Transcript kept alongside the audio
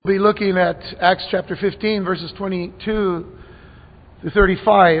We'll be looking at Acts chapter 15, verses 22 to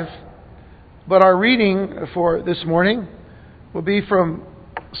 35. But our reading for this morning will be from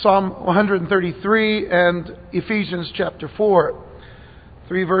Psalm 133 and Ephesians chapter 4.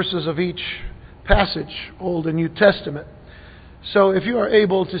 3 verses of each passage, Old and New Testament. So if you are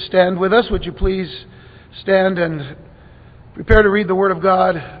able to stand with us, would you please stand and prepare to read the Word of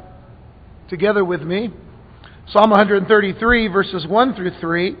God together with me. Psalm 133, verses 1 through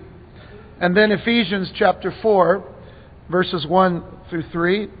 3, and then Ephesians chapter 4, verses 1 through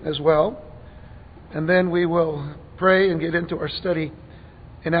 3 as well. And then we will pray and get into our study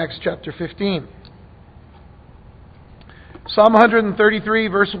in Acts chapter 15. Psalm 133,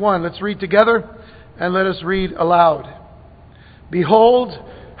 verse 1. Let's read together and let us read aloud. Behold,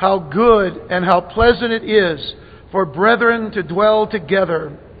 how good and how pleasant it is for brethren to dwell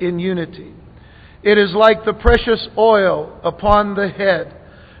together in unity. It is like the precious oil upon the head,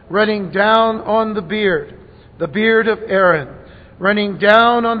 running down on the beard of Aaron, running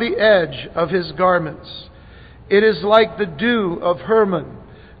down on the edge of his garments. It is like the dew of Hermon,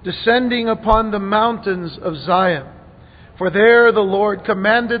 descending upon the mountains of Zion. For there the Lord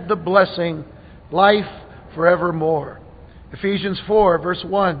commanded the blessing, life forevermore. Ephesians 4, verse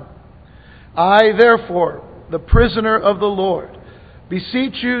 1. I, therefore, the prisoner of the Lord,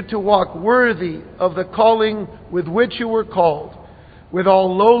 beseech you to walk worthy of the calling with which you were called, with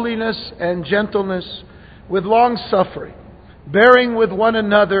all lowliness and gentleness, with long suffering, bearing with one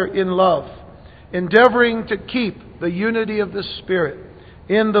another in love, endeavoring to keep the unity of the Spirit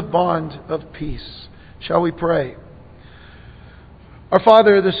in the bond of peace. Shall we pray? Our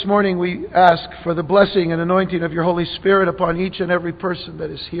Father, this morning we ask for the blessing and anointing of your Holy Spirit upon each and every person that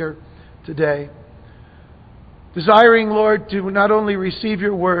is here today. Desiring, Lord, to not only receive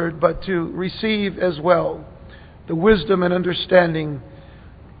your word, but to receive as well the wisdom and understanding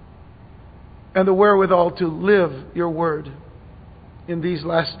and the wherewithal to live your word in these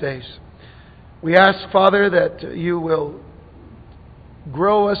last days. We ask, Father, that you will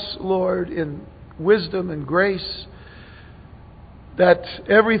grow us, Lord, in wisdom and grace, that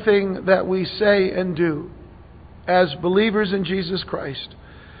everything that we say and do as believers in Jesus Christ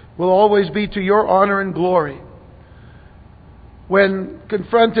will always be to your honor and glory. When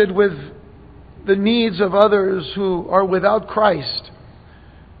confronted with the needs of others who are without Christ,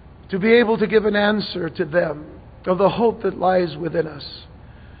 to be able to give an answer to them of the hope that lies within us,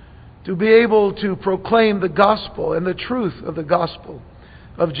 to be able to proclaim the gospel and the truth of the gospel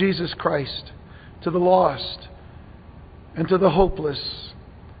of Jesus Christ to the lost and to the hopeless,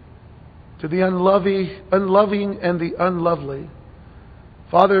 to the unloving and the unlovely.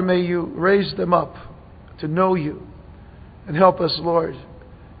 Father, may you raise them up to know you and help us, Lord,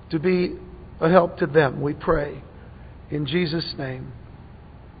 to be a help to them, we pray. In Jesus' name,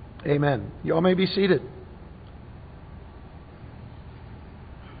 amen. You all may be seated.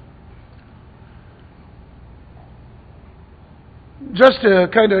 Just to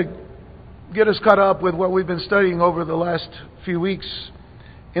kind of get us caught up with what we've been studying over the last few weeks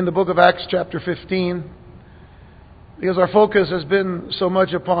in the book of Acts chapter 15, because our focus has been so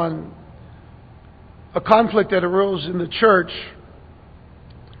much upon a conflict that arose in the church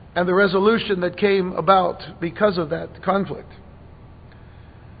and the resolution that came about because of that conflict.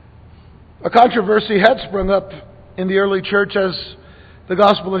 A controversy had sprung up in the early church as the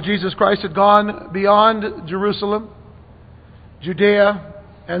gospel of Jesus Christ had gone beyond Jerusalem, Judea,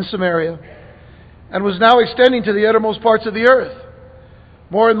 and Samaria, and was now extending to the uttermost parts of the earth.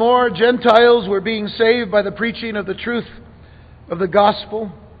 More and more Gentiles were being saved by the preaching of the truth of the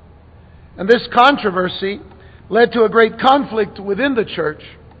gospel. And this controversy led to a great conflict within the church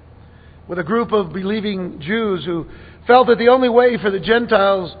with a group of believing Jews who felt that the only way for the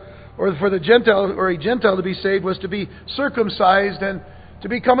Gentiles or for the Gentile or a Gentile to be saved was to be circumcised and to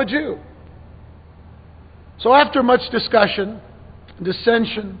become a Jew. So after much discussion,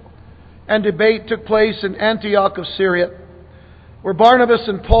 dissension, and debate took place in Antioch of Syria, where Barnabas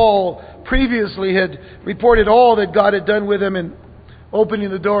and Paul previously had reported all that God had done with them in opening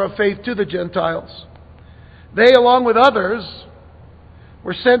the door of faith to the Gentiles. They, along with others,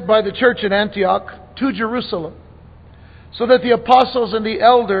 were sent by the church in Antioch to Jerusalem so that the apostles and the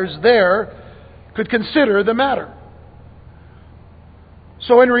elders there could consider the matter.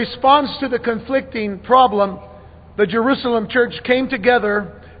 So in response to the conflicting problem, the Jerusalem church came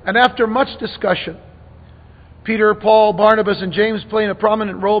together, and after much discussion, Peter, Paul, Barnabas, and James playing a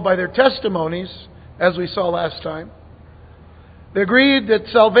prominent role by their testimonies, as we saw last time, they agreed that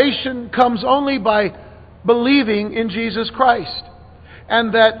salvation comes only by believing in Jesus Christ,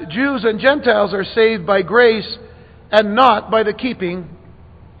 and that Jews and Gentiles are saved by grace and not by the keeping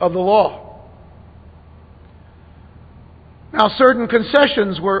of the law. Now, certain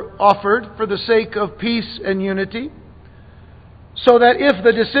concessions were offered for the sake of peace and unity, so that if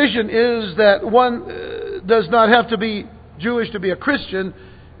the decision is that one does not have to be Jewish to be a Christian,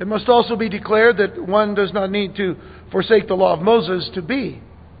 it must also be declared that one does not need to forsake the law of Moses to be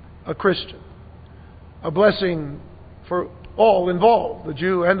a Christian. A blessing for all involved, the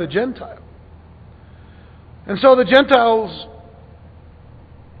Jew and the Gentile. And so the Gentiles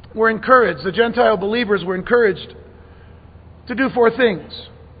were encouraged, the Gentile believers were encouraged to do 4 things.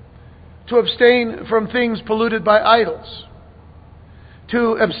 To abstain from things polluted by idols.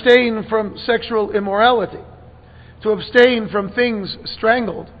 To abstain from sexual immorality. To abstain from things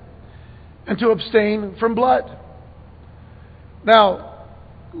strangled. And to abstain from blood. Now,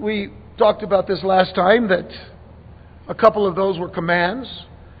 we talked about this last time, that a couple of those were commands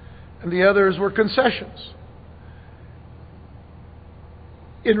and the others were concessions.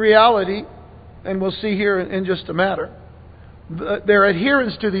 In reality, and we'll see here in just a matter, their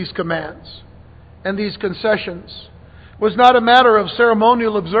adherence to these commands and these concessions was not a matter of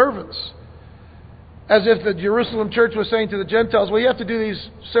ceremonial observance, as if the Jerusalem church was saying to the Gentiles, well, you have to do these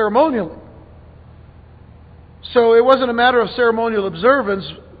ceremonially. So it wasn't a matter of ceremonial observance,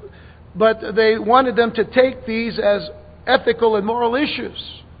 but they wanted them to take these as ethical and moral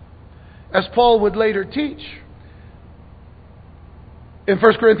issues, as Paul would later teach. In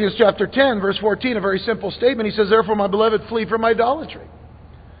 1 Corinthians chapter 10, verse 14, a very simple statement. He says, therefore, my beloved, flee from idolatry.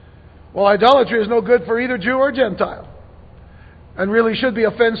 Well, idolatry is no good for either Jew or Gentile, and really should be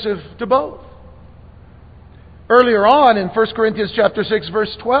offensive to both. Earlier on in 1 Corinthians chapter 6,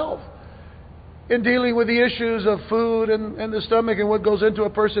 verse 12, in dealing with the issues of food and the stomach and what goes into a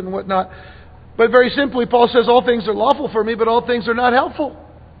person and whatnot. But very simply, Paul says, all things are lawful for me, but all things are not helpful.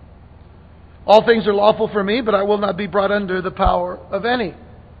 All things are lawful for me, but I will not be brought under the power of any.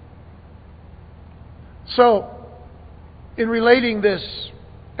 So, in relating this,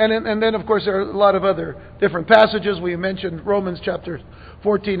 and then of course there are a lot of other different passages. We mentioned Romans chapter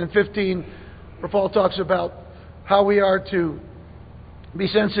 14 and 15, where Paul talks about how we are to be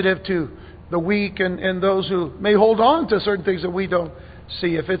sensitive to the weak and those who may hold on to certain things that we don't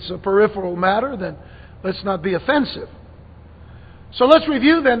see. If it's a peripheral matter, then let's not be offensive. So let's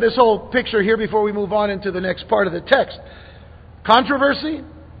review then this whole picture here before we move on into the next part of the text. Controversy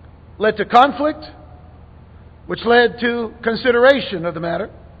led to conflict, which led to consideration of the matter,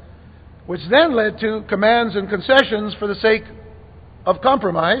 which then led to commands and concessions for the sake of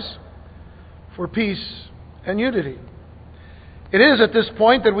compromise, for peace and unity. It is at this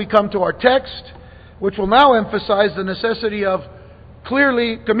point that we come to our text, which will now emphasize the necessity of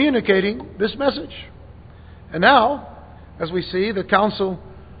clearly communicating this message. And now, as we see, the council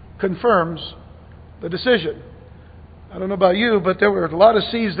confirms the decision. I don't know about you, but there were a lot of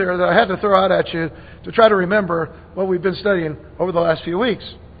C's there that I had to throw out at you to try to remember what we've been studying over the last few weeks.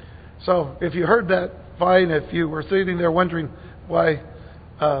 So if you heard that, fine. If you were sitting there wondering why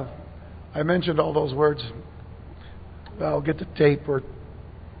I mentioned all those words, I'll get the tape or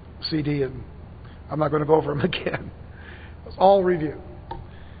CD and I'm not going to go over them again. It's all review.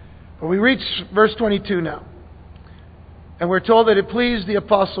 But we reach verse 22 now. And we're told that it pleased the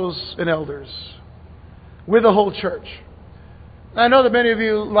apostles and elders with the whole church. I know that many of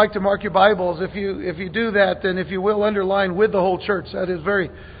you like to mark your Bibles. If you do that, then if you will underline with the whole church. That is very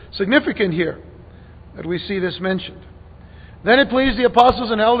significant here that we see this mentioned. Then it pleased the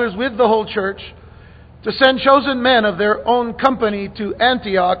apostles and elders with the whole church to send chosen men of their own company to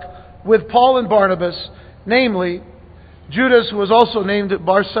Antioch with Paul and Barnabas, namely Judas, who was also named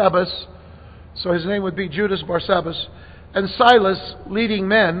Barsabbas, so his name would be Judas Barsabbas, and Silas, leading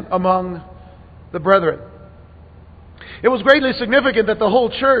men among the brethren. It was greatly significant that the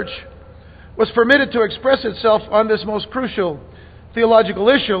whole church was permitted to express itself on this most crucial theological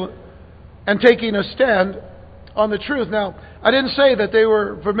issue and taking a stand on the truth. Now, I didn't say that they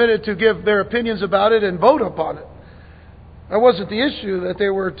were permitted to give their opinions about it and vote upon it. That wasn't the issue that they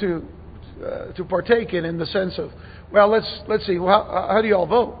were to partake in the sense of, well, let's see, how do you all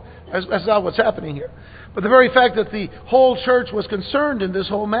vote? That's not what's happening here. But the very fact that the whole church was concerned in this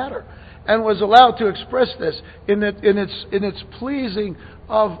whole matter and was allowed to express this in its pleasing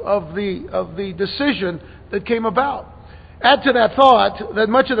of the decision that came about. Add to that thought that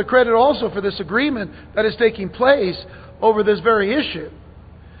much of the credit also for this agreement that is taking place over this very issue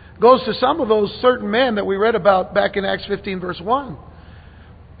goes to some of those certain men that we read about back in Acts 15 verse 1.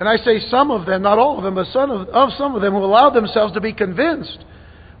 And I say some of them, not all of them, but some of them who allowed themselves to be convinced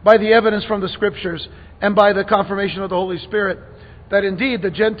by the evidence from the Scriptures and by the confirmation of the Holy Spirit that indeed the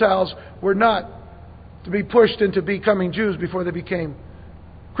Gentiles were not to be pushed into becoming Jews before they became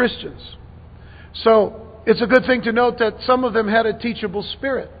Christians. So it's a good thing to note that some of them had a teachable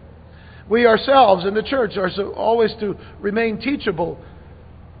spirit. We ourselves in the church are always to remain teachable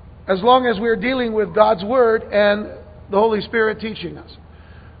as long as we're dealing with God's Word and the Holy Spirit teaching us.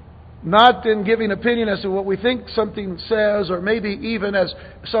 Not in giving opinion as to what we think something says, or maybe even, as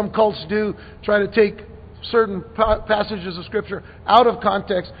some cults do, try to take certain passages of Scripture out of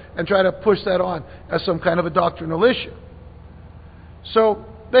context and try to push that on as some kind of a doctrinal issue. So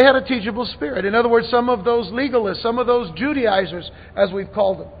they had a teachable spirit. In other words, some of those legalists, some of those Judaizers, as we've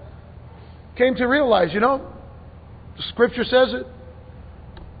called them, came to realize, the Scripture says it.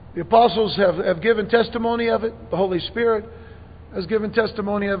 The apostles have given testimony of it. The Holy Spirit has given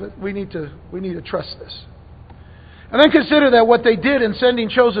testimony of it. We need to trust this. And then consider that what they did in sending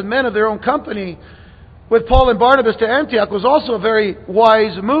chosen men of their own company with Paul and Barnabas to Antioch was also a very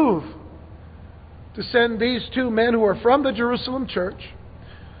wise move. To send these two men who are from the Jerusalem church,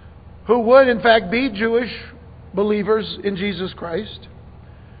 who would in fact be Jewish believers in Jesus Christ.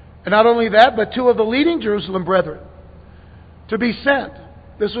 And not only that, but two of the leading Jerusalem brethren to be sent.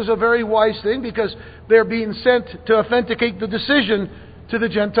 This was a very wise thing because they're being sent to authenticate the decision to the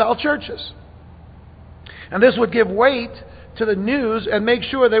Gentile churches. And this would give weight to the news and make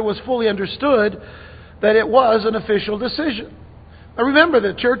sure that it was fully understood that it was an official decision. Now remember,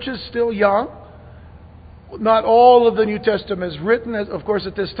 the church is still young. Not all of the New Testament is written, of course,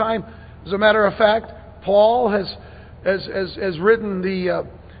 at this time. As a matter of fact, Paul has written the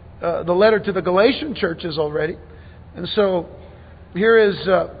letter to the Galatian churches already. And so here is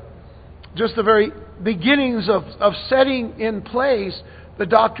just the very beginnings of setting in place the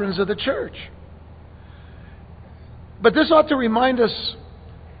doctrines of the church. But this ought to remind us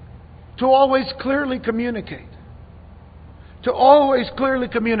to always clearly communicate. To always clearly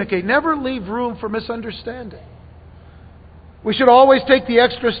communicate. Never leave room for misunderstanding. We should always take the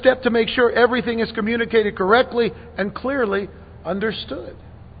extra step to make sure everything is communicated correctly and clearly understood.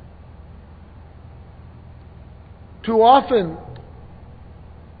 Too often,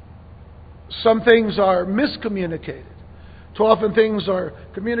 some things are miscommunicated. Too often things are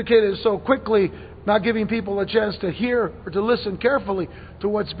communicated so quickly, not giving people a chance to hear or to listen carefully to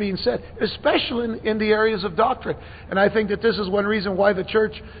what's being said, especially in the areas of doctrine. And I think that this is one reason why the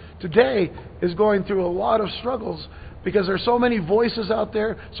church today is going through a lot of struggles, because there's so many voices out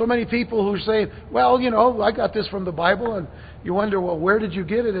there, so many people who say, well, I got this from the Bible, and you wonder, well, where did you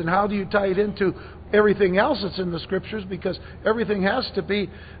get it and how do you tie it into everything else that's in the Scriptures? Because everything has to be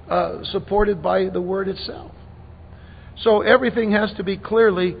supported by the Word itself. So everything has to be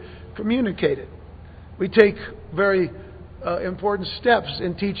clearly communicated. We take very important steps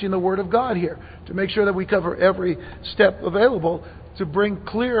in teaching the Word of God here to make sure that we cover every step available to bring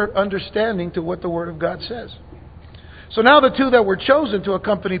clear understanding to what the Word of God says. So now the two that were chosen to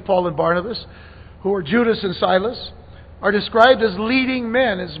accompany Paul and Barnabas, who are Judas and Silas, are described as leading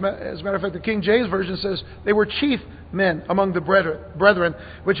men. As a matter of fact, the King James Version says they were chief men among the brethren,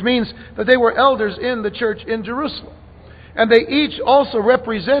 which means that they were elders in the church in Jerusalem. And they each also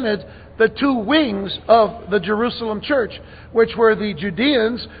represented the two wings of the Jerusalem church, which were the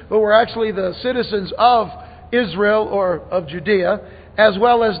Judeans, who were actually the citizens of Israel or of Judea, as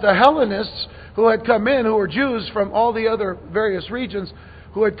well as the Hellenists who had come in, who were Jews from all the other various regions,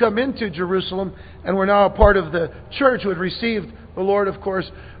 who had come into Jerusalem and were now a part of the church, who had received the Lord, of course,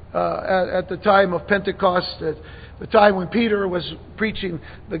 at the time of Pentecost, at the time when Peter was preaching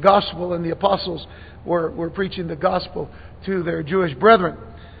the gospel and the apostles were preaching the gospel to their Jewish brethren.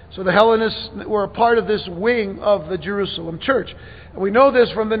 So the Hellenists were a part of this wing of the Jerusalem church. And we know this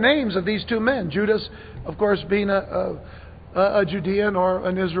from the names of these two men. Judas, of course, being a Judean or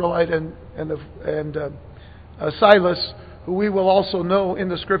an Israelite, and Silas, who we will also know in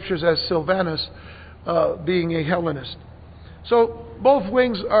the Scriptures as Silvanus, being a Hellenist. So both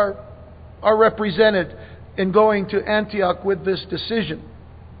wings are represented in going to Antioch with this decision.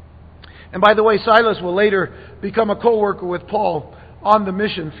 And by the way, Silas will later become a co-worker with Paul on the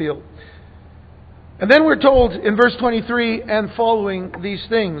mission field. And then we're told in verse 23 and following these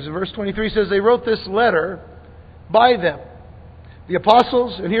things. Verse 23 says, they wrote this letter by them. The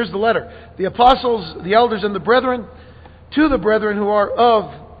apostles, and here's the letter. The apostles, the elders, and the brethren, to the brethren who are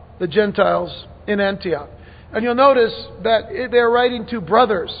of the Gentiles in Antioch. And you'll notice that they're writing to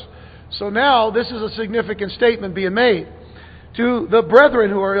brothers. So now this is a significant statement being made. To the brethren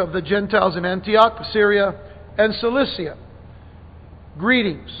who are of the Gentiles in Antioch, Syria, and Cilicia.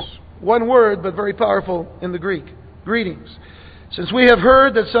 Greetings. One word, but very powerful in the Greek. Greetings. Since we have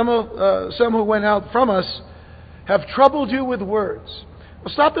heard that some who went out from us have troubled you with words.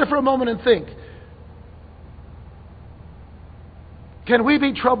 Well, stop there for a moment and think. Can we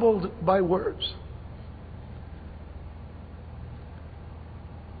be troubled by words?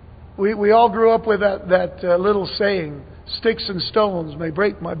 We all grew up with that little saying, sticks and stones may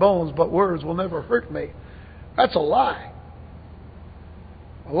break my bones, but words will never hurt me. That's a lie.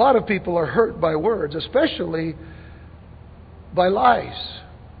 A lot of people are hurt by words, especially by lies.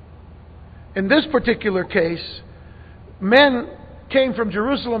 In this particular case, men came from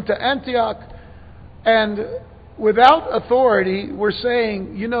Jerusalem to Antioch and without authority were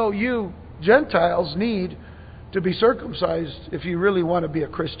saying, you Gentiles need to be circumcised if you really want to be a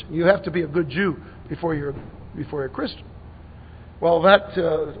Christian. You have to be a good Jew before you're a Christian. Well, that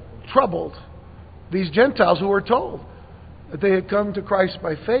troubled these Gentiles who were told that they had come to Christ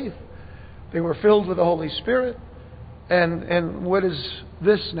by faith. They were filled with the Holy Spirit. And what is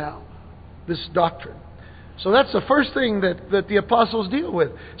this now? This doctrine. So that's the first thing that the apostles deal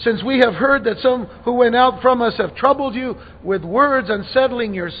with. Since we have heard that some who went out from us have troubled you with words,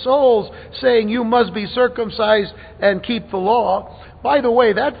 unsettling your souls, saying you must be circumcised and keep the law. By the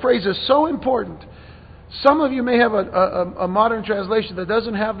way, that phrase is so important. Some of you may have a modern translation that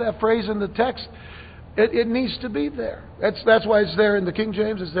doesn't have that phrase in the text. It needs to be there. That's why it's there in the King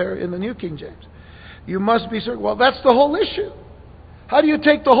James. It's there in the New King James. You must be circumcised. Well, that's the whole issue. How do you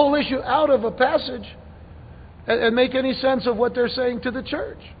take the whole issue out of a passage and make any sense of what they're saying to the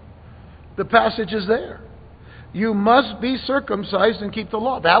church? The passage is there. You must be circumcised and keep the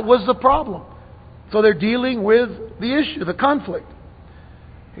law. That was the problem. So they're dealing with the issue, the conflict.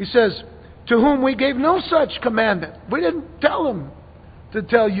 He says, to whom we gave no such commandment. We didn't tell them to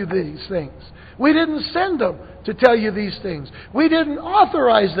tell you these things. We didn't send them to tell you these things. We didn't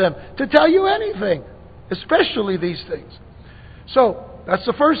authorize them to tell you anything, especially these things. So, that's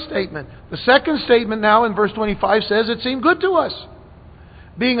the first statement. The second statement now in verse 25 says, it seemed good to us,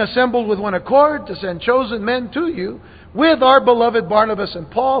 being assembled with one accord, to send chosen men to you, with our beloved Barnabas and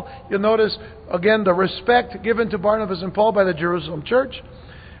Paul. You'll notice, again, the respect given to Barnabas and Paul by the Jerusalem church.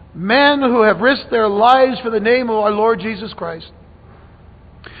 Men who have risked their lives for the name of our Lord Jesus Christ.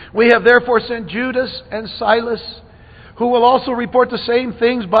 We have therefore sent Judas and Silas, who will also report the same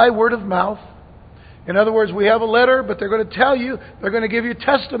things by word of mouth. In other words, we have a letter, but they're going to tell you, they're going to give you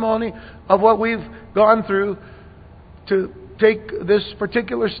testimony of what we've gone through to take this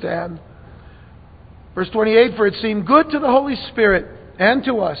particular stand. Verse 28, for it seemed good to the Holy Spirit and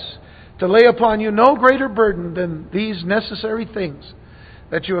to us to lay upon you no greater burden than these necessary things,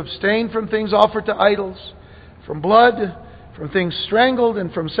 that you abstain from things offered to idols, from blood, from things strangled,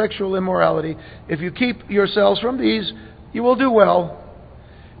 and from sexual immorality. If you keep yourselves from these, you will do well.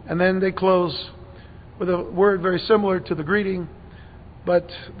 And then they close with a word very similar to the greeting, but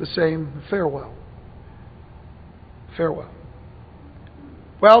the same, farewell. Farewell.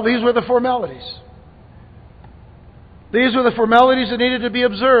 Well, these were the formalities. These were the formalities that needed to be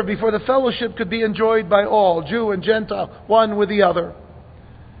observed before the fellowship could be enjoyed by all, Jew and Gentile, one with the other.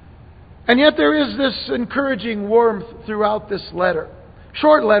 And yet there is this encouraging warmth throughout this letter.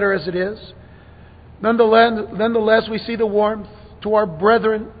 Short letter as it is. Nonetheless, we see the warmth to our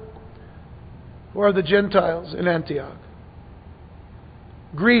brethren who are the Gentiles in Antioch.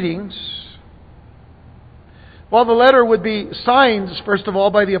 Greetings. While the letter would be signed, first of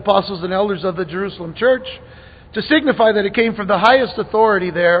all, by the apostles and elders of the Jerusalem church, to signify that it came from the highest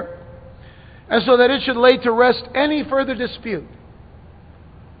authority there, and so that it should lay to rest any further dispute.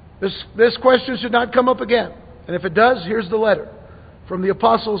 This question should not come up again. And if it does, here's the letter from the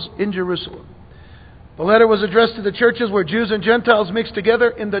apostles in Jerusalem. The letter was addressed to the churches where Jews and Gentiles mixed together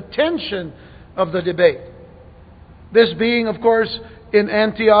in the tension of the debate. This being, of course, in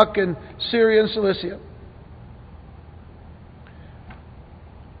Antioch and Syria and Cilicia.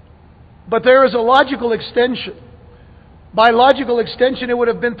 But there is a logical extension. By logical extension, it would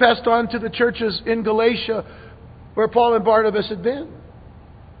have been passed on to the churches in Galatia where Paul and Barnabas had been.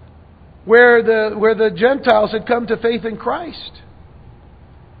 Where the Gentiles had come to faith in Christ.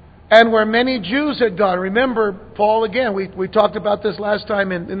 And where many Jews had gone. Remember, Paul, again, we talked about this last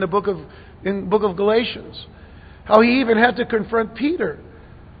time in the book of Galatians. How he even had to confront Peter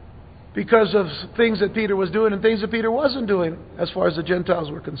because of things that Peter was doing and things that Peter wasn't doing as far as the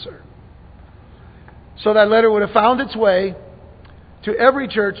Gentiles were concerned. So that letter would have found its way to every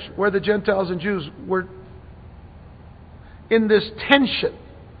church where the Gentiles and Jews were in this tension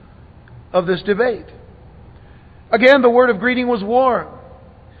of this debate. Again, the word of greeting was warm.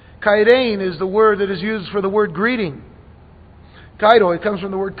 Kairein is the word that is used for the word greeting. Kaido, it comes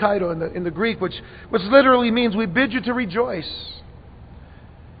from the word kaido in the Greek, which literally means we bid you to rejoice.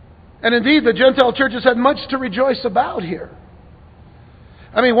 And indeed, the Gentile churches had much to rejoice about here.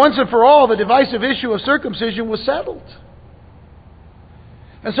 I mean, once and for all, the divisive issue of circumcision was settled.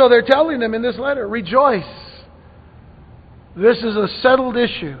 And so they're telling them in this letter, rejoice. This is a settled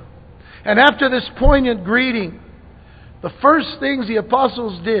issue. And after this poignant greeting, the first things the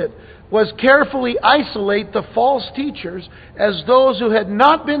apostles did was carefully isolate the false teachers as those who had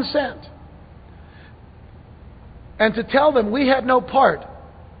not been sent. And to tell them we had no part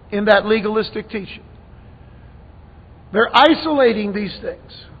in that legalistic teaching. They're isolating these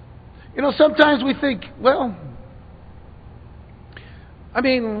things. You know, sometimes we think, well, I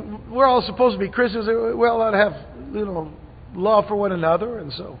mean, we're all supposed to be Christians. We all ought to have, love for one another.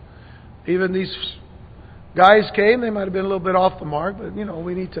 And so even these guys came, they might have been a little bit off the mark, but,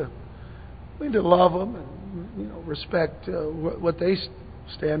 we need to love them and, respect what they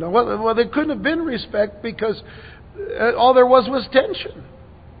stand on. Well, there couldn't have been respect because all there was tension.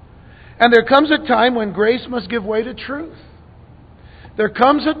 And there comes a time when grace must give way to truth. There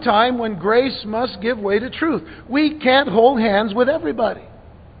comes a time when grace must give way to truth. We can't hold hands with everybody.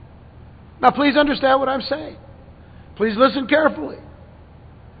 Now, please understand what I'm saying. Please listen carefully.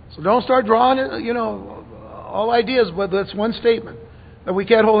 So don't start drawing, all ideas, but that's one statement, that we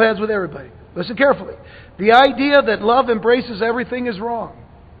can't hold hands with everybody. Listen carefully. The idea that love embraces everything is wrong.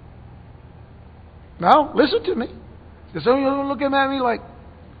 Now, listen to me. Some of you are looking at me like,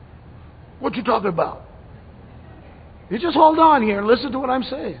 what you talking about? You just hold on here and listen to what I'm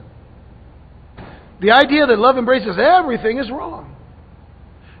saying. The idea that love embraces everything is wrong.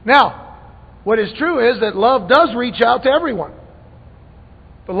 Now, what is true is that love does reach out to everyone.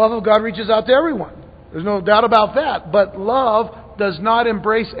 The love of God reaches out to everyone. There's no doubt about that. But love does not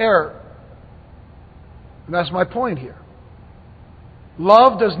embrace error. And that's my point here.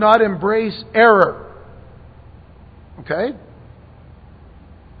 Love does not embrace error. Okay?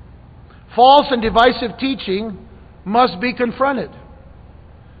 False and divisive teaching must be confronted.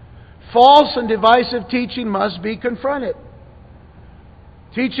 False and divisive teaching must be confronted.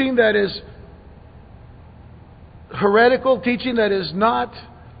 Teaching that is heretical, teaching that is not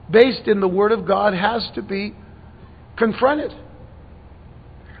based in the Word of God has to be confronted.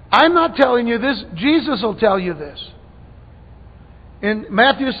 I'm not telling you this. Jesus will tell you this. In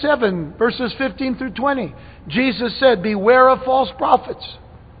Matthew 7, verses 15 through 20, Jesus said, beware of false prophets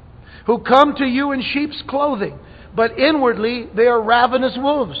who come to you in sheep's clothing, but inwardly they are ravenous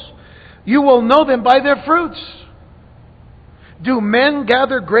wolves. You will know them by their fruits. Do men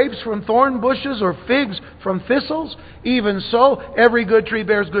gather grapes from thorn bushes or figs from thistles? Even so, every good tree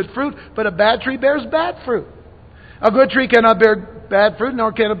bears good fruit, but a bad tree bears bad fruit. A good tree cannot bear bad fruit,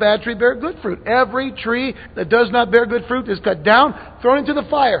 nor can a bad tree bear good fruit. Every tree that does not bear good fruit is cut down, thrown into the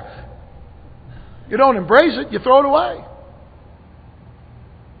fire. You don't embrace it, you throw it away.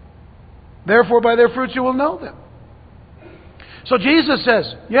 Therefore, by their fruits you will know them. So Jesus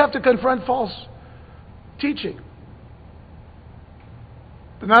says, you have to confront false teaching.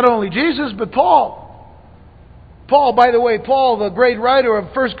 But not only Jesus, but Paul. Paul, by the way, Paul, the great writer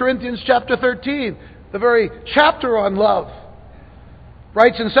of 1 Corinthians chapter 13, the very chapter on love,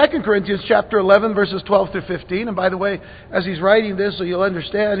 writes in 2 Corinthians chapter 11, verses 12 through 15. And by the way, as he's writing this, so you'll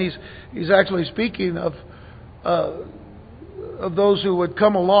understand, he's actually speaking of those who would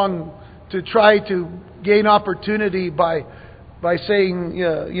come along to try to gain opportunity by saying,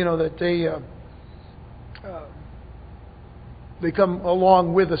 that they come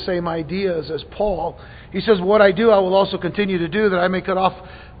along with the same ideas as Paul. He says, what I do, I will also continue to do, that I may cut off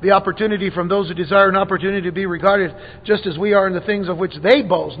the opportunity from those who desire an opportunity to be regarded just as we are in the things of which they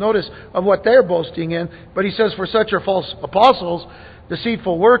boast. Notice of what they're boasting in. But he says, for such are false apostles,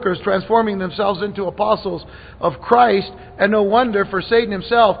 deceitful workers, transforming themselves into apostles of Christ. And no wonder, for Satan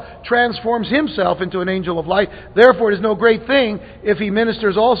himself transforms himself into an angel of light. Therefore it is no great thing if he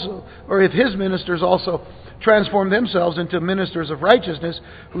ministers also, or if his ministers also transform themselves into ministers of righteousness,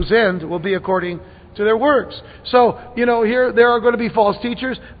 whose end will be according to their works. So, here there are going to be false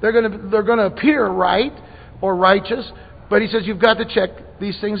teachers. They're going to appear right or righteous, but he says you've got to check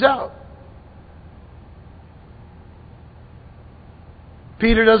these things out.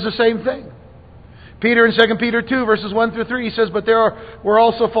 Peter does the same thing. Peter in 2 Peter 2, verses 1 through 3, he says, but there were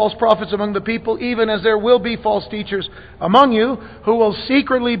also false prophets among the people, even as there will be false teachers among you, who will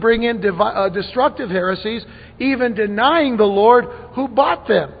secretly bring in destructive heresies, even denying the Lord who bought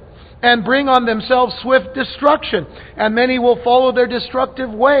them, and bring on themselves swift destruction. And many will follow their destructive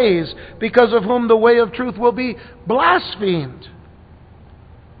ways, because of whom the way of truth will be blasphemed.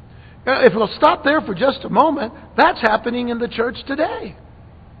 Now, if we'll stop there for just a moment, that's happening in the church today.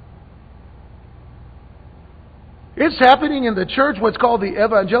 It's happening in the church, what's called the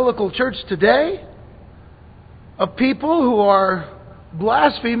evangelical church today, of people who are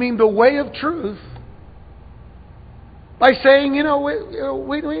blaspheming the way of truth By saying,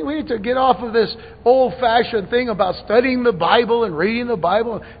 we need to get off of this old-fashioned thing about studying the Bible and reading the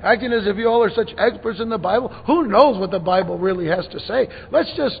Bible, and acting as if you all are such experts in the Bible. Who knows what the Bible really has to say?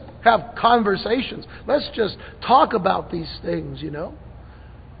 Let's just have conversations. Let's just talk about these things,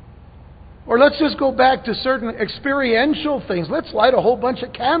 Or let's just go back to certain experiential things. Let's light a whole bunch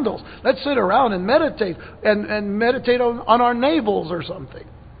of candles. Let's sit around and meditate and meditate on our navels or something.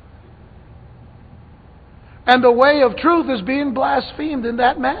 And the way of truth is being blasphemed in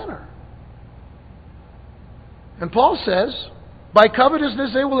that manner. And Paul says, by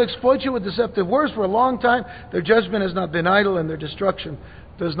covetousness they will exploit you with deceptive words for a long time. Their judgment has not been idle and their destruction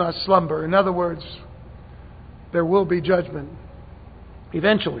does not slumber. In other words, there will be judgment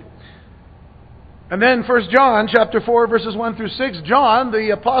eventually. And then 1 John chapter 4 verses 1 through 6, John, the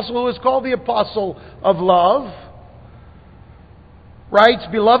apostle who is called the apostle of love, writes,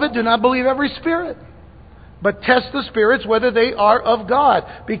 Beloved, do not believe every spirit, but test the spirits whether they are of God,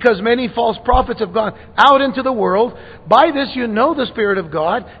 because many false prophets have gone out into the world. By this you know the Spirit of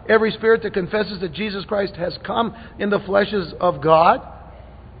God. Every spirit that confesses that Jesus Christ has come in the flesh is of God.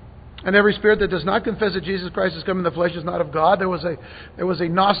 And every spirit that does not confess that Jesus Christ has come in the flesh is not of God. There was a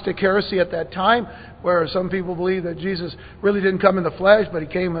Gnostic heresy at that time where some people believed that Jesus really didn't come in the flesh, but He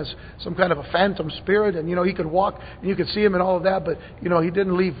came as some kind of a phantom spirit. And, He could walk and you could see Him and all of that, but, He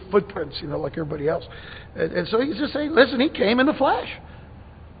didn't leave footprints, like everybody else. And so He's just saying, listen, He came in the flesh.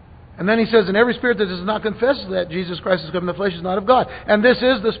 And then He says, and every spirit that does not confess that Jesus Christ has come in the flesh is not of God. And this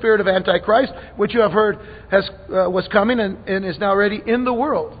is the spirit of Antichrist, which you have heard was coming and is now already in the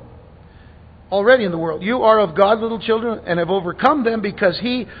world. Already in the world. You are of God, little children, and have overcome them, because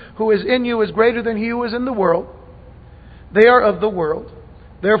He who is in you is greater than he who is in the world. They are of the world.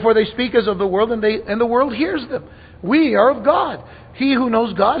 Therefore they speak as of the world, and the world hears them. We are of God. He who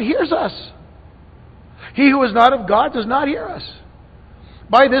knows God hears us. He who is not of God does not hear us.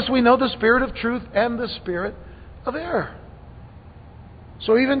 By this we know the spirit of truth and the spirit of error.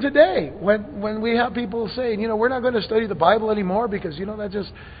 So even today, when we have people saying, we're not going to study the Bible anymore because, that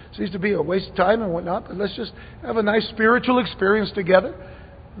just seems to be a waste of time and whatnot, but let's just have a nice spiritual experience together.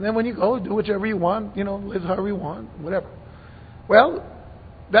 And then when you go, do whichever you want, live however you want, whatever. Well,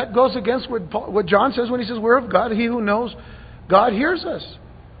 that goes against what John says when he says we're of God. He who knows God hears us.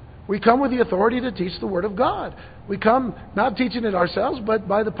 We come with the authority to teach the Word of God. We come not teaching it ourselves, but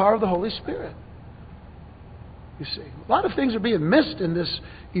by the power of the Holy Spirit. You see, a lot of things are being missed in this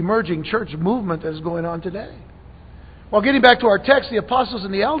emerging church movement that is going on today. Well, getting back to our text, the apostles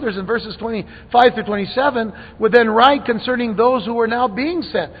and the elders in verses 25 through 27 would then write concerning those who are now being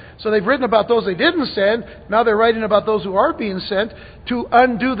sent. So they've written about those they didn't send. Now they're writing about those who are being sent to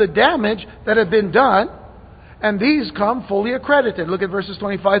undo the damage that had been done. And these come fully accredited. Look at verses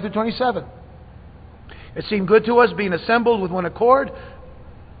 25 through 27. It seemed good to us, being assembled with one accord,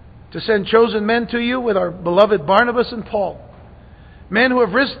 to send chosen men to you with our beloved Barnabas and Paul, men who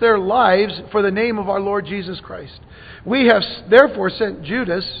have risked their lives for the name of our Lord Jesus Christ. We have therefore sent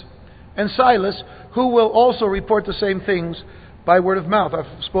Judas and Silas, who will also report the same things by word of mouth.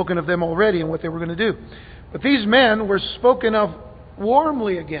 I've spoken of them already and what they were going to do. But these men were spoken of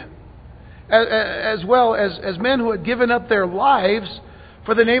warmly again, as well as men who had given up their lives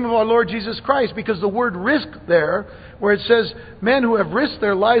for the name of our Lord Jesus Christ, because the word risk there, where it says men who have risked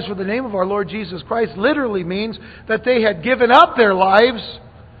their lives for the name of our Lord Jesus Christ, literally means that they had given up their lives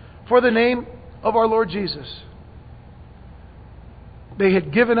for the name of our Lord Jesus. They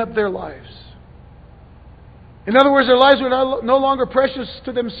had given up their lives. In other words, their lives were no longer precious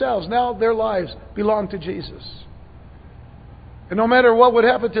to themselves. Now their lives belong to Jesus. And no matter what would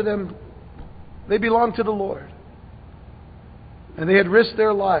happen to them, they belong to the Lord. And they had risked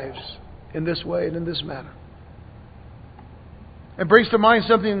their lives in this way and in this manner. It brings to mind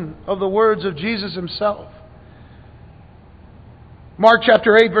something of the words of Jesus Himself. Mark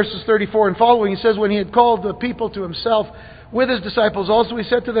chapter 8 verses 34 and following, He says, when He had called the people to Himself with His disciples also, He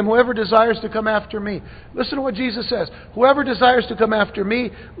said to them, whoever desires to come after me. Listen to what Jesus says. Whoever desires to come after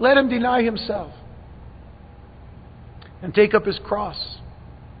me, let him deny himself and take up his cross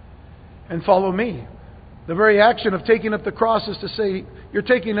and follow me. The very action of taking up the cross is to say, you're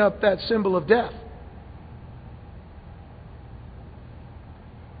taking up that symbol of death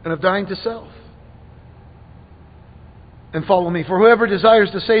and of dying to self. And follow me. For whoever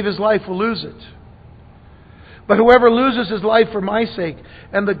desires to save his life will lose it. But whoever loses his life for my sake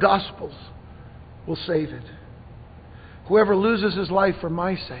and the gospel's will save it. Whoever loses his life for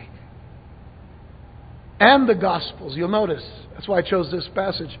my sake and the gospel's. You'll notice, that's why I chose this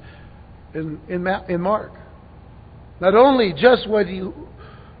passage in Mark. Not only just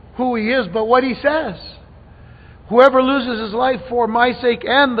who he is, but what he says. Whoever loses his life for my sake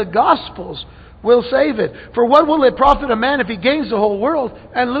and the gospel's will save it. For what will it profit a man if he gains the whole world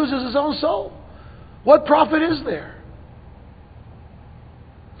and loses his own soul? What profit is there?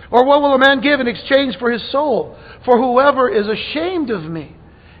 Or what will a man give in exchange for his soul? For whoever is ashamed of me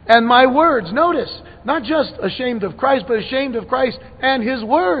and my words, notice, not just ashamed of Christ, but ashamed of Christ and His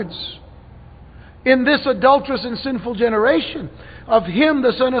words, in this adulterous and sinful generation, of him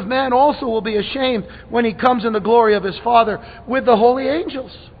the Son of Man also will be ashamed when He comes in the glory of His Father with the holy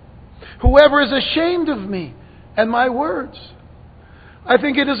angels. Whoever is ashamed of me and my words. I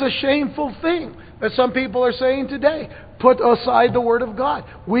think it is a shameful thing that some people are saying today. Put aside the Word of God.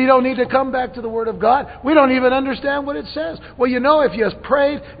 We don't need to come back to the Word of God. We don't even understand what it says. Well, you know, if you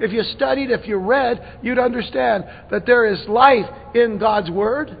prayed, if you studied, if you read, you'd understand that there is life in God's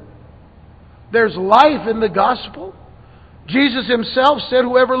Word. There's life in the gospel. Jesus Himself said,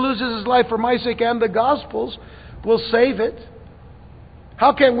 whoever loses his life for my sake and the gospel's will save it.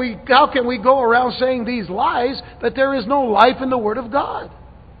 How can we go around saying these lies that there is no life in the Word of God?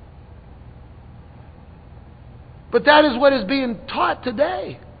 But that is what is being taught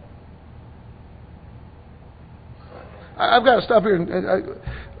today. I've got to stop here.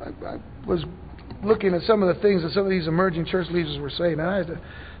 I was looking at some of the things that some of these emerging church leaders were saying, and I had to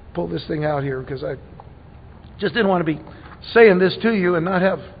pull this thing out here because I just didn't want to be saying this to you and not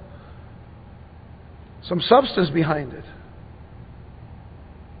have some substance behind it.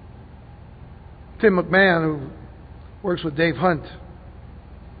 Tim McMahon, who works with Dave Hunt,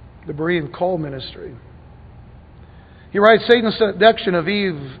 the Berean Call Ministry, he writes, Satan's seduction of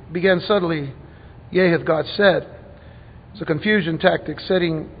Eve began subtly, yea, hath God said. It's a confusion tactic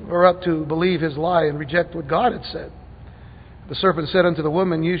setting her up to believe his lie and reject what God had said. The serpent said unto the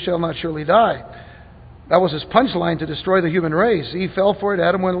woman, you shall not surely die. That was his punchline to destroy the human race. Eve fell for it,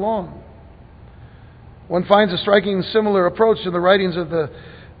 Adam went along. One finds a striking similar approach in the writings of the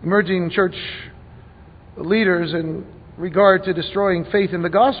emerging church leaders in regard to destroying faith in the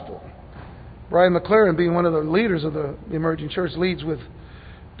gospel. Brian McLaren, being one of the leaders of the emerging church, leads with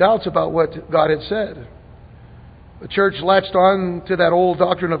doubts about what God had said. The church latched on to that old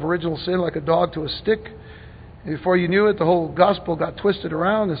doctrine of original sin like a dog to a stick. And before you knew it, the whole gospel got twisted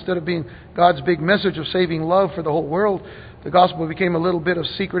around. Instead of being God's big message of saving love for the whole world, the gospel became a little bit of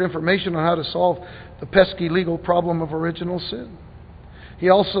secret information on how to solve the pesky legal problem of original sin. He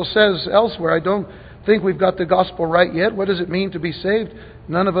also says elsewhere, I don't think we've got the gospel right yet. What does it mean to be saved?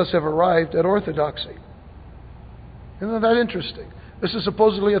 None of us have arrived at orthodoxy. Isn't that interesting? This is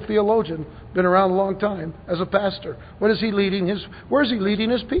supposedly a theologian, been around a long time as a pastor. Where's he leading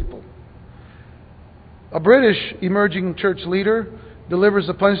his people? A British emerging church leader delivers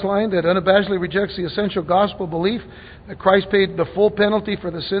the punchline that unabashedly rejects the essential gospel belief that Christ paid the full penalty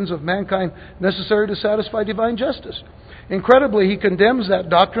for the sins of mankind necessary to satisfy divine justice. Incredibly, he condemns that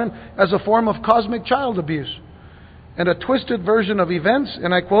doctrine as a form of cosmic child abuse and a twisted version of events,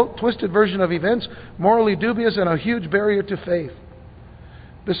 and I quote, twisted version of events, morally dubious and a huge barrier to faith.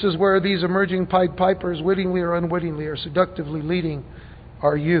 This is where these emerging Pied Pipers, wittingly or unwittingly, are seductively leading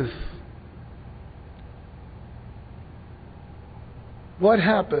our youth. What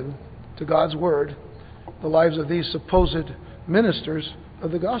happened to God's Word, the lives of these supposed ministers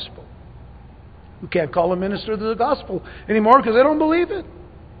of the gospel? We can't call a minister of the gospel anymore because they don't believe it.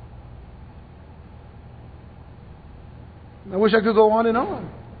 I wish I could go on and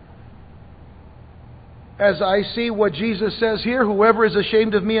on. As I see what Jesus says here, whoever is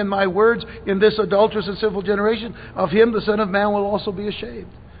ashamed of me and my words in this adulterous and sinful generation, of him the Son of Man will also be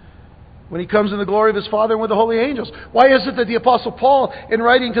ashamed when He comes in the glory of His Father and with the holy angels. Why is it that the Apostle Paul, in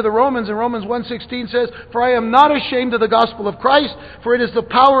writing to the Romans, in Romans 1:16 says, for I am not ashamed of the gospel of Christ, for it is the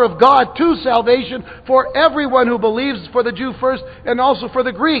power of God to salvation for everyone who believes, for the Jew first and also for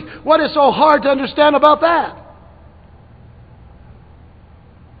the Greek. What is so hard to understand about that?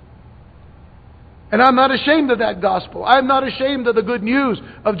 And I'm not ashamed of that gospel. I'm not ashamed of the good news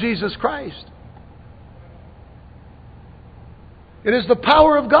of Jesus Christ. It is the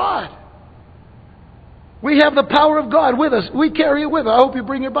power of God. We have the power of God with us. We carry it with us. I hope you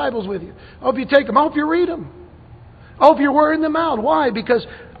bring your Bibles with you. I hope you take them. I hope you read them. I hope you're wearing them out. Why? Because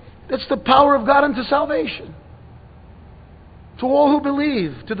it's the power of God unto salvation. To all who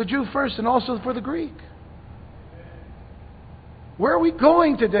believe, to the Jew first and also for the Greek. Where are we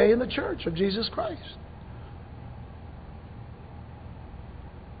going today in the church of Jesus Christ?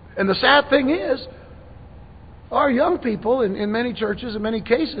 And the sad thing is, our young people in many churches, in many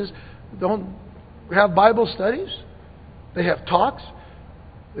cases, don't have Bible studies. They have talks.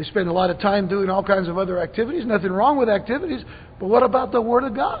 They spend a lot of time doing all kinds of other activities. Nothing wrong with activities. But what about the Word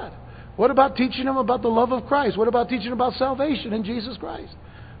of God? What about teaching them about the love of Christ? What about teaching them about salvation in Jesus Christ?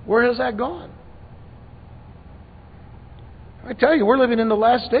 Where has that gone? I tell you, we're living in the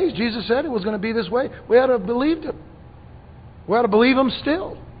last days. Jesus said it was going to be this way. We ought to have believed Him. We ought to believe Him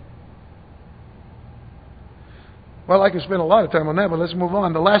still. Well, I could spend a lot of time on that, but let's move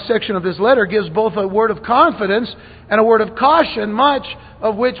on. The last section of this letter gives both a word of confidence and a word of caution, much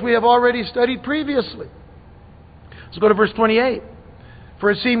of which we have already studied previously. Let's go to verse 28. For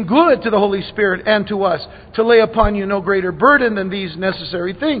it seemed good to the Holy Spirit and to us to lay upon you no greater burden than these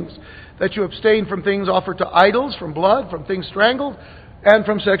necessary things, that you abstain from things offered to idols, from blood, from things strangled, and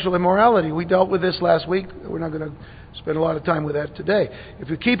from sexual immorality. We dealt with this last week. We're not going to spend a lot of time with that today. If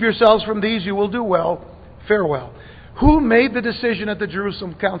you keep yourselves from these, you will do well. Fare well. Who made the decision at the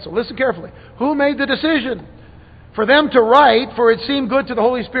Jerusalem Council? Listen carefully. Who made the decision? For them to write, for it seemed good to the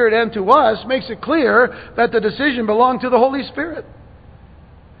Holy Spirit and to us, makes it clear that the decision belonged to the Holy Spirit.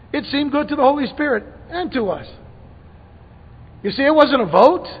 It seemed good to the Holy Spirit and to us. You see, it wasn't a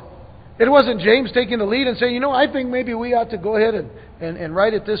vote. It wasn't James taking the lead and saying, I think maybe we ought to go ahead and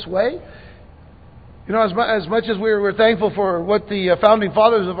write it this way. As much as we're thankful for what the founding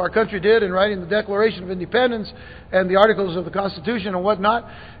fathers of our country did in writing the Declaration of Independence and the Articles of the Constitution and whatnot,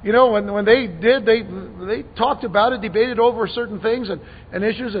 when they did, they talked about it, debated over certain things and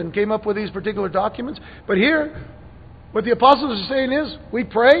issues and came up with these particular documents. But here, what the apostles are saying is, we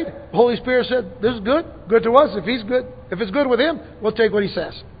prayed, the Holy Spirit said, this is good to us. If He's good, if it's good with Him, we'll take what He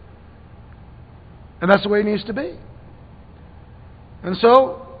says. And that's the way it needs to be. And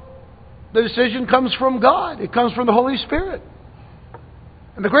so, the decision comes from God. It comes from the Holy Spirit.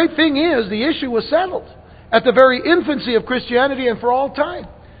 And the great thing is, the issue was settled at the very infancy of Christianity and for all time.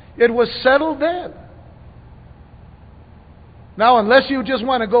 It was settled then. Now, unless you just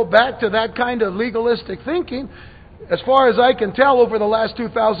want to go back to that kind of legalistic thinking, as far as I can tell over the last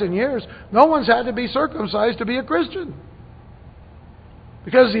 2,000 years, no one's had to be circumcised to be a Christian.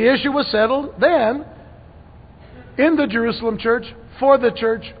 Because the issue was settled then in the Jerusalem church for the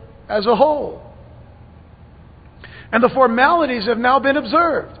church as a whole. And the formalities have now been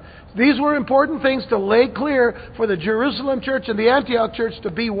observed. These were important things to lay clear for the Jerusalem church and the Antioch church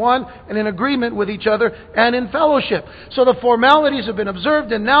to be one and in agreement with each other and in fellowship. So the formalities have been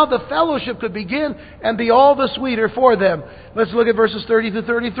observed, and now the fellowship could begin and be all the sweeter for them. Let's look at verses 30 to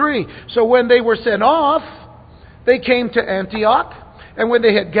 33. So when they were sent off, they came to Antioch, and when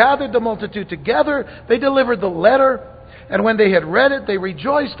they had gathered the multitude together, they delivered the letter, and when they had read it, they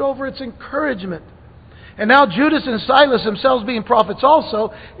rejoiced over its encouragement. And now Judas and Silas, themselves being prophets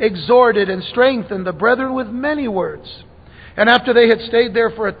also, exhorted and strengthened the brethren with many words. And after they had stayed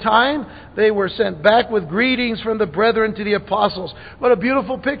there for a time, they were sent back with greetings from the brethren to the apostles. What a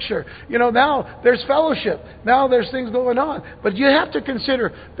beautiful picture. Now there's fellowship. Now there's things going on. But you have to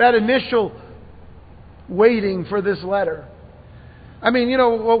consider that initial waiting for this letter.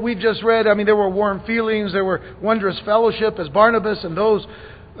 What we've just read, there were warm feelings, there were wondrous fellowship as Barnabas and those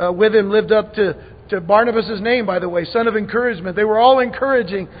with him lived up to Barnabas' name, by the way, son of encouragement. They were all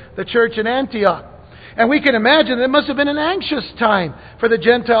encouraging the church in Antioch. And we can imagine it must have been an anxious time for the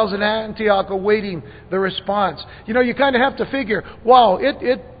Gentiles in Antioch awaiting the response. You kind of have to figure, wow,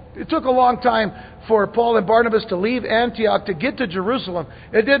 it took a long time for Paul and Barnabas to leave Antioch to get to Jerusalem.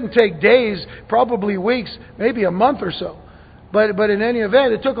 It didn't take days, probably weeks, maybe a month or so. But in any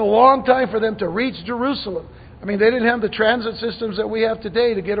event, it took a long time for them to reach Jerusalem. They didn't have the transit systems that we have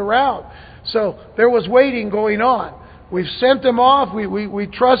today to get around. So there was waiting going on. We've sent them off. We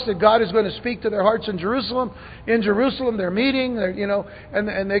trust that God is going to speak to their hearts in Jerusalem. In Jerusalem, they're meeting,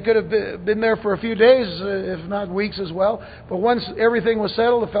 and they could have been there for a few days, if not weeks as well. But once everything was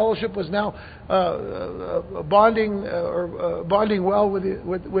settled, the fellowship was now bonding well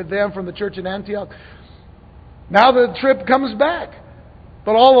with them from the church in Antioch. Now the trip comes back.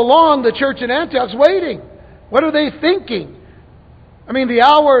 But all along, the church in Antioch's waiting. What are they thinking? The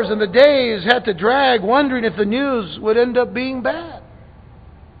hours and the days had to drag, wondering if the news would end up being bad.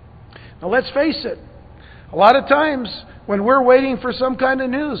 Now let's face it. A lot of times, when we're waiting for some kind of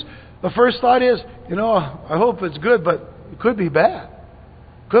news, the first thought is, I hope it's good, but it could be bad.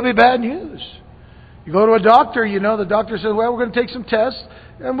 Could be bad news. You go to a doctor, the doctor says, well, we're going to take some tests,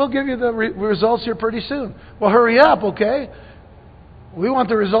 and we'll give you the results here pretty soon. Well, hurry up, okay? We want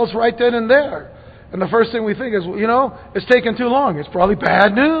the results right then and there. And the first thing we think is, it's taking too long. It's probably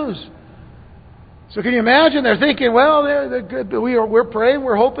bad news. So can you imagine? They're thinking, well, they're good. We're praying,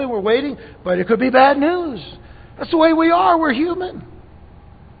 we're hoping, we're waiting, but it could be bad news. That's the way we are. We're human.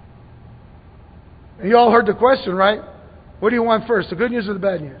 And you all heard the question, right? What do you want first, the good news or the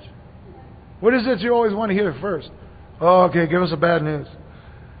bad news? What is it you always want to hear first? Oh, okay, give us the bad news.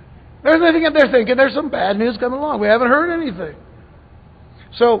 They're thinking there's some bad news coming along. We haven't heard anything.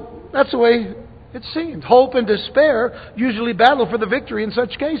 So that's the way it seemed. Hope and despair usually battle for the victory in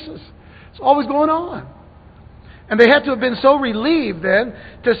such cases. It's always going on. And they had to have been so relieved then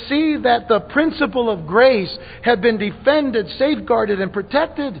to see that the principle of grace had been defended, safeguarded, and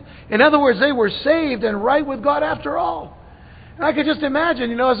protected. In other words, they were saved and right with God after all. And I could just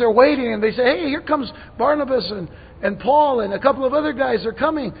imagine, as they're waiting and they say, hey, here comes Barnabas and Paul and a couple of other guys are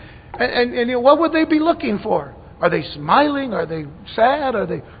coming. And what would they be looking for? Are they smiling? Are they sad? Are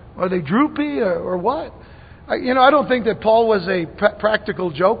they droopy? Or what? I don't think that Paul was a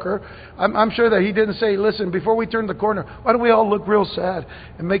practical joker. I'm sure that he didn't say, listen, before we turn the corner, why don't we all look real sad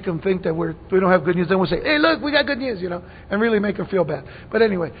and make them think that we don't have good news. Then we'll say, hey, look, we got good news, and really make them feel bad. But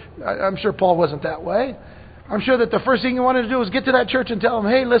anyway, I'm sure Paul wasn't that way. I'm sure that the first thing he wanted to do was get to that church and tell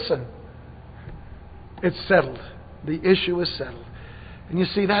them, hey, listen, it's settled. The issue is settled. And you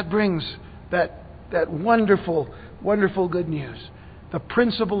see, that brings that wonderful, wonderful good news. The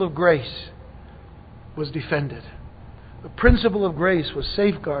principle of grace was defended. The principle of grace was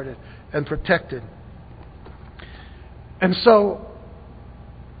safeguarded and protected. And so,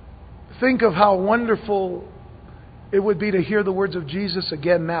 think of how wonderful it would be to hear the words of Jesus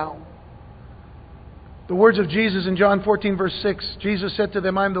again now. The words of Jesus in John 14 verse 6. Jesus said to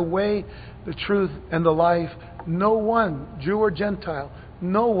them, I am the way, the truth, and the life. No one, Jew or Gentile,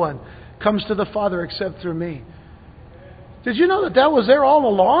 no one comes to the Father except through me. Did you know that was there all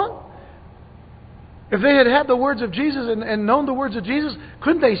along? If they had had the words of Jesus and known the words of Jesus,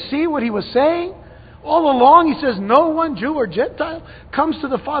 couldn't they see what He was saying? All along He says, no one, Jew or Gentile, comes to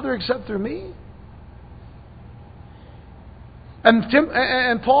the Father except through me.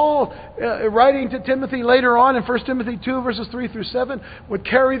 And Paul, writing to Timothy later on in 1 Timothy 2, verses 3 through 7, would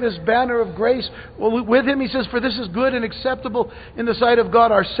carry this banner of grace. Well, with him, he says, for this is good and acceptable in the sight of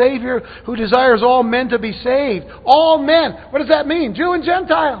God our Savior, who desires all men to be saved. All men. What does that mean? Jew and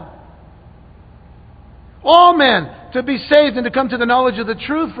Gentile. All men to be saved and to come to the knowledge of the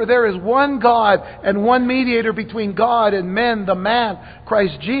truth. For there is one God and one mediator between God and men, the man,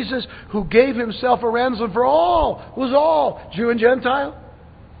 Christ Jesus, who gave Himself a ransom for all. Who's all? Jew and Gentile.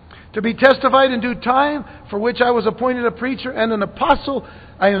 To be testified in due time, for which I was appointed a preacher and an apostle.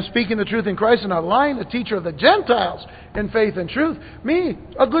 I am speaking the truth in Christ and not lying, a teacher of the Gentiles in faith and truth. Me,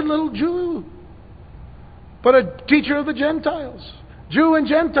 a good little Jew, but a teacher of the Gentiles. Jew and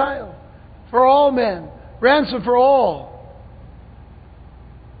Gentile, for all men. Ransom for all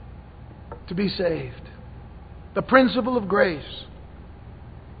to be saved. The principle of grace.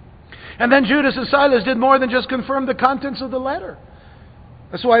 And then Judas and Silas did more than just confirm the contents of the letter.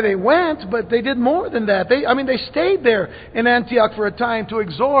 That's why they went, but they did more than that. They stayed there in Antioch for a time to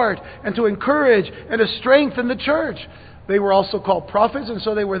exhort and to encourage and to strengthen the church. They were also called prophets, and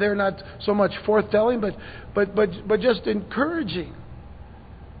so they were there not so much forthtelling, but just encouraging.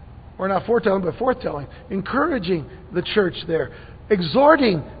 Or not foretelling, but forthtelling. Encouraging the church there.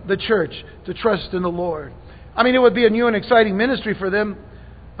 Exhorting the church to trust in the Lord. It would be a new and exciting ministry for them,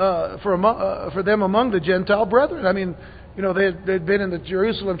 for them among the Gentile brethren. They'd been in the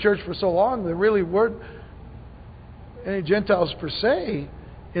Jerusalem church for so long, there really weren't any Gentiles per se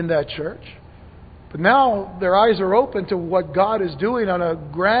in that church. But now their eyes are open to what God is doing on a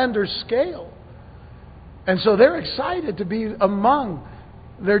grander scale. And so they're excited to be among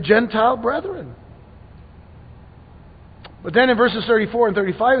their Gentile brethren. But then in verses 34 and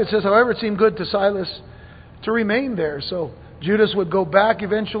 35 it says, however, it seemed good to Silas to remain there. So Judas would go back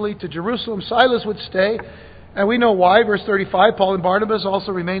eventually to Jerusalem. Silas would stay. And we know why. Verse 35, Paul and Barnabas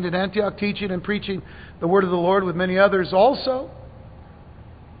also remained in Antioch, teaching and preaching the word of the Lord with many others also.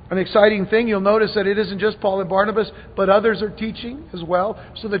 An exciting thing, you'll notice that it isn't just Paul and Barnabas, but others are teaching as well.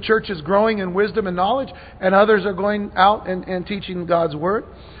 So the church is growing in wisdom and knowledge, and others are going out and teaching God's word.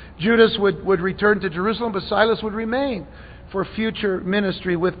 Judas would return to Jerusalem, but Silas would remain for future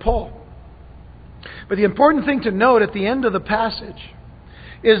ministry with Paul. But the important thing to note at the end of the passage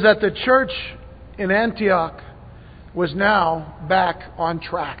is that the church in Antioch was now back on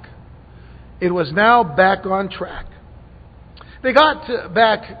track. It was now back on track. They got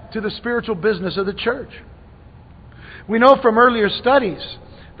back to the spiritual business of the church. We know from earlier studies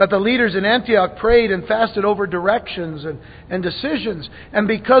that the leaders in Antioch prayed and fasted over directions and decisions. And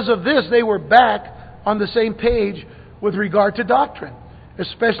because of this, they were back on the same page with regard to doctrine,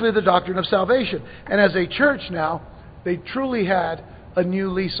 especially the doctrine of salvation. And as a church now, they truly had a new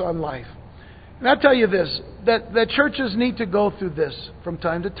lease on life. And I'll tell you this, that churches need to go through this from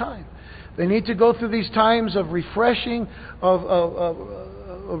time to time. They need to go through these times of refreshing,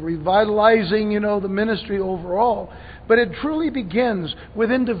 of revitalizing, the ministry overall. But it truly begins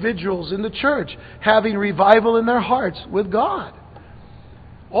with individuals in the church having revival in their hearts with God.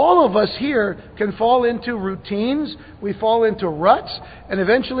 All of us here can fall into routines, we fall into ruts, and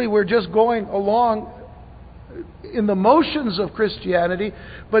eventually we're just going along in the motions of Christianity,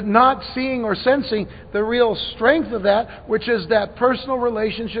 but not seeing or sensing the real strength of that, which is that personal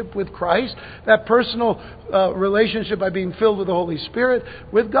relationship with Christ, that personal relationship by being filled with the Holy Spirit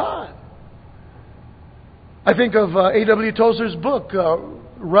with God. I think of A.W. Tozer's book,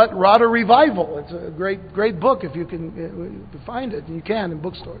 Rot or Revival. It's a great book if you can find it. You can in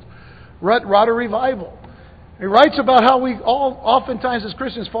bookstores. Rot or Revival. He writes about how we all, oftentimes as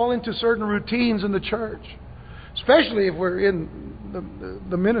Christians, fall into certain routines in the church, especially if we're in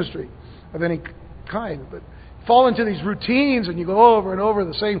the ministry of any kind. But fall into these routines and you go over and over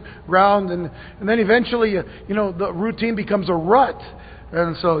the same ground, and then eventually, the routine becomes a rut.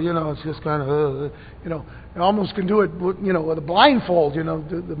 And so, it's just kind of, you almost can do it, with a blindfold,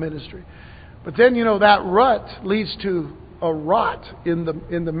 the ministry. But then, that rut leads to a rot in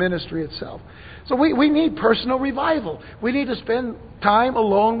the ministry itself. So we need personal revival. We need to spend time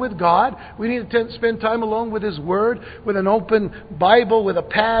alone with God. We need to spend time alone with His Word, with an open Bible, with a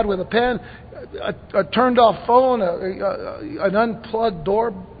pad, with a pen, a turned off phone, an unplugged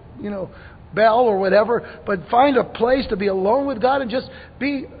door, bell or whatever, but find a place to be alone with God and just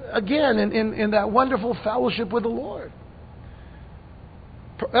be, again, in that wonderful fellowship with the Lord.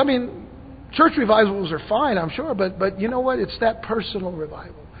 I mean, church revivals are fine, I'm sure, but you know what? It's that personal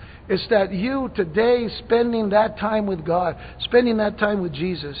revival. It's that you today spending that time with God, spending that time with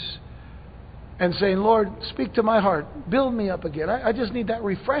Jesus, and saying, Lord, speak to my heart, build me up again. I just need that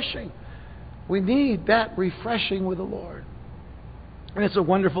refreshing. We need that refreshing with the Lord. And it's a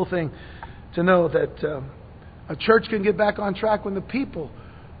wonderful thing to know that a church can get back on track when the people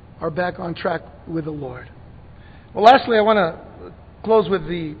are back on track with the Lord. Well, lastly, I want to close with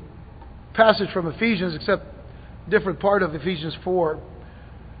the passage from Ephesians, except a different part of Ephesians 4.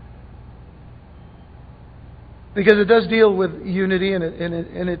 Because it does deal with unity, and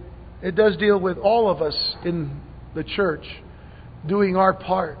it does deal with all of us in the church doing our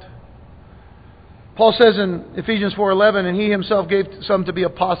part. Paul says in Ephesians 4:11, and He Himself gave some to be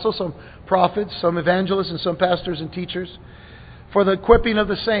apostles, some prophets, some evangelists, and some pastors and teachers, for the equipping of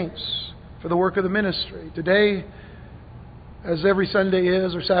the saints, for the work of the ministry. Today, as every Sunday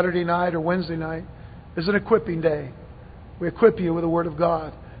is, or Saturday night, or Wednesday night, is an equipping day. We equip you with the Word of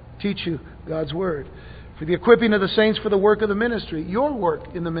God, teach you God's Word. For the equipping of the saints for the work of the ministry, your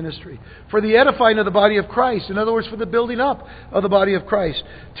work in the ministry. For the edifying of the body of Christ, in other words, for the building up of the body of Christ,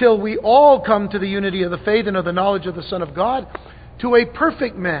 till we all come to the unity of the faith and of the knowledge of the Son of God, to a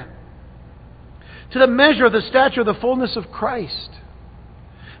perfect man, to the measure of the stature of the fullness of Christ,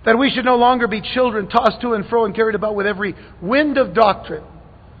 that we should no longer be children tossed to and fro and carried about with every wind of doctrine.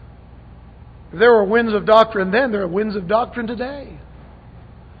 If there were winds of doctrine then, there are winds of doctrine today.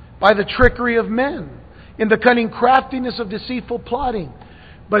 By the trickery of men, in the cunning craftiness of deceitful plotting,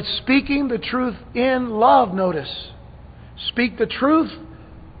 but speaking the truth in love, notice. Speak the truth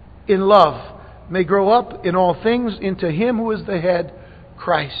in love, may grow up in all things into Him who is the head,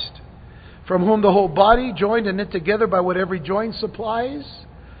 Christ, from whom the whole body, joined and knit together by what every joint supplies,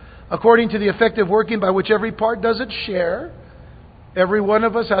 according to the effective working by which every part does its share. Every one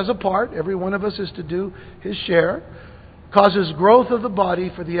of us has a part. Every one of us is to do his share. Causes growth of the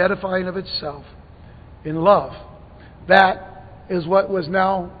body for the edifying of itself in love. That is what was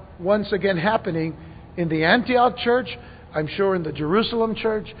now once again happening in the Antioch church, I'm sure in the Jerusalem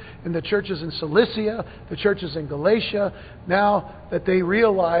church, in the churches in Cilicia, the churches in Galatia, now that they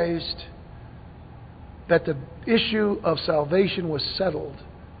realized that the issue of salvation was settled.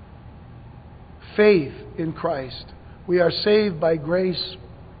 Faith in Christ. We are saved by grace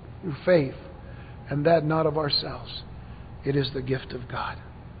through faith, and that not of ourselves. It is the gift of God.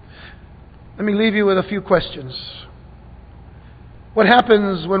 Let me leave you with a few questions. What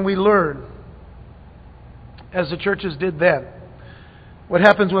happens when we learn, as the churches did then? What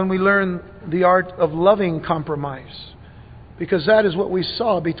happens when we learn the art of loving compromise? Because that is what we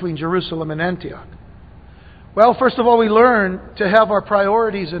saw between Jerusalem and Antioch. Well, first of all, we learn to have our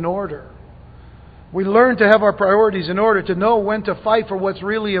priorities in order. We learn to have our priorities in order, to know when to fight for what's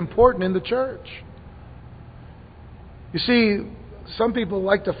really important in the church. You see, some people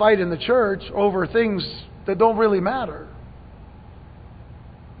like to fight in the church over things that don't really matter.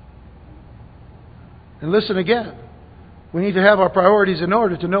 And listen again. We need to have our priorities in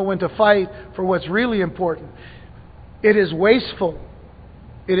order to know when to fight for what's really important. It is wasteful.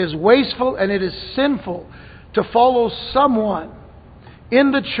 It is wasteful and it is sinful to follow someone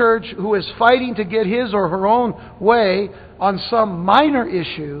in the church who is fighting to get his or her own way on some minor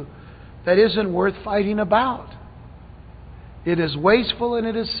issue that isn't worth fighting about. It is wasteful and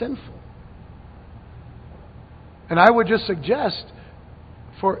it is sinful. And I would just suggest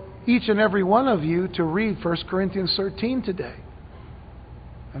for each and every one of you to read 1 Corinthians 13 today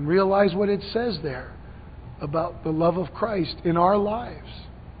and realize what it says there about the love of Christ in our lives.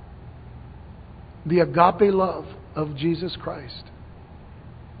 The agape love of Jesus Christ.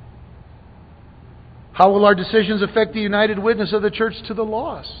 How will our decisions affect the united witness of the church to the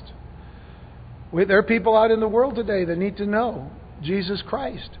lost? There are people out in the world today that need to know Jesus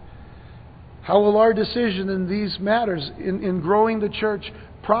Christ. How will our decision in these matters, in growing the church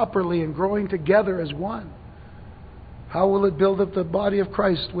properly and growing together as one, how will it build up the body of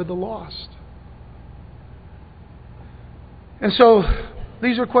Christ with the lost? And so,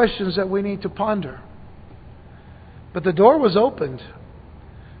 these are questions that we need to ponder. But the door was opened.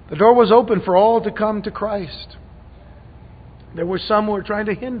 The door was open for all to come to Christ. There were some who were trying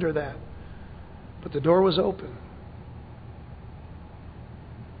to hinder that. But the door was open.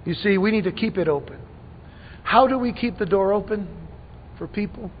 You see, we need to keep it open. How do we keep the door open for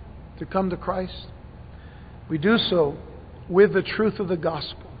people to come to Christ? We do so with the truth of the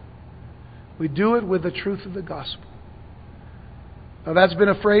gospel. We do it with the truth of the gospel. Now that's been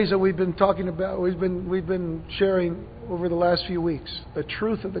a phrase that we've been talking about, we've been sharing over the last few weeks. The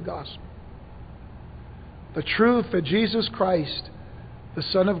truth of the gospel. The truth that Jesus Christ, the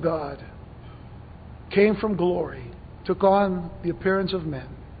Son of God, came from glory, took on the appearance of men,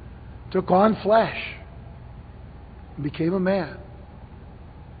 took on flesh, and became a man.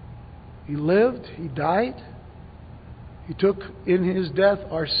 He lived, He died, He took in His death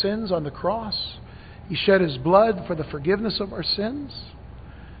our sins on the cross. He shed His blood for the forgiveness of our sins.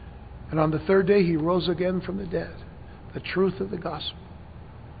 And on the third day He rose again from the dead. The truth of the gospel.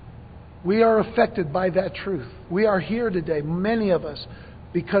 We are affected by that truth. We are here today, many of us,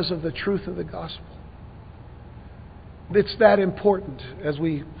 because of the truth of the gospel. It's that important, as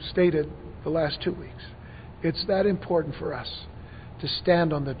we stated the last 2 weeks. It's that important for us to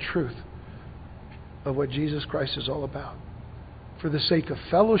stand on the truth of what Jesus Christ is all about. For the sake of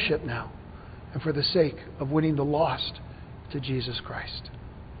fellowship now, and for the sake of winning the lost to Jesus Christ.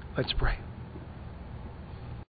 Let's pray.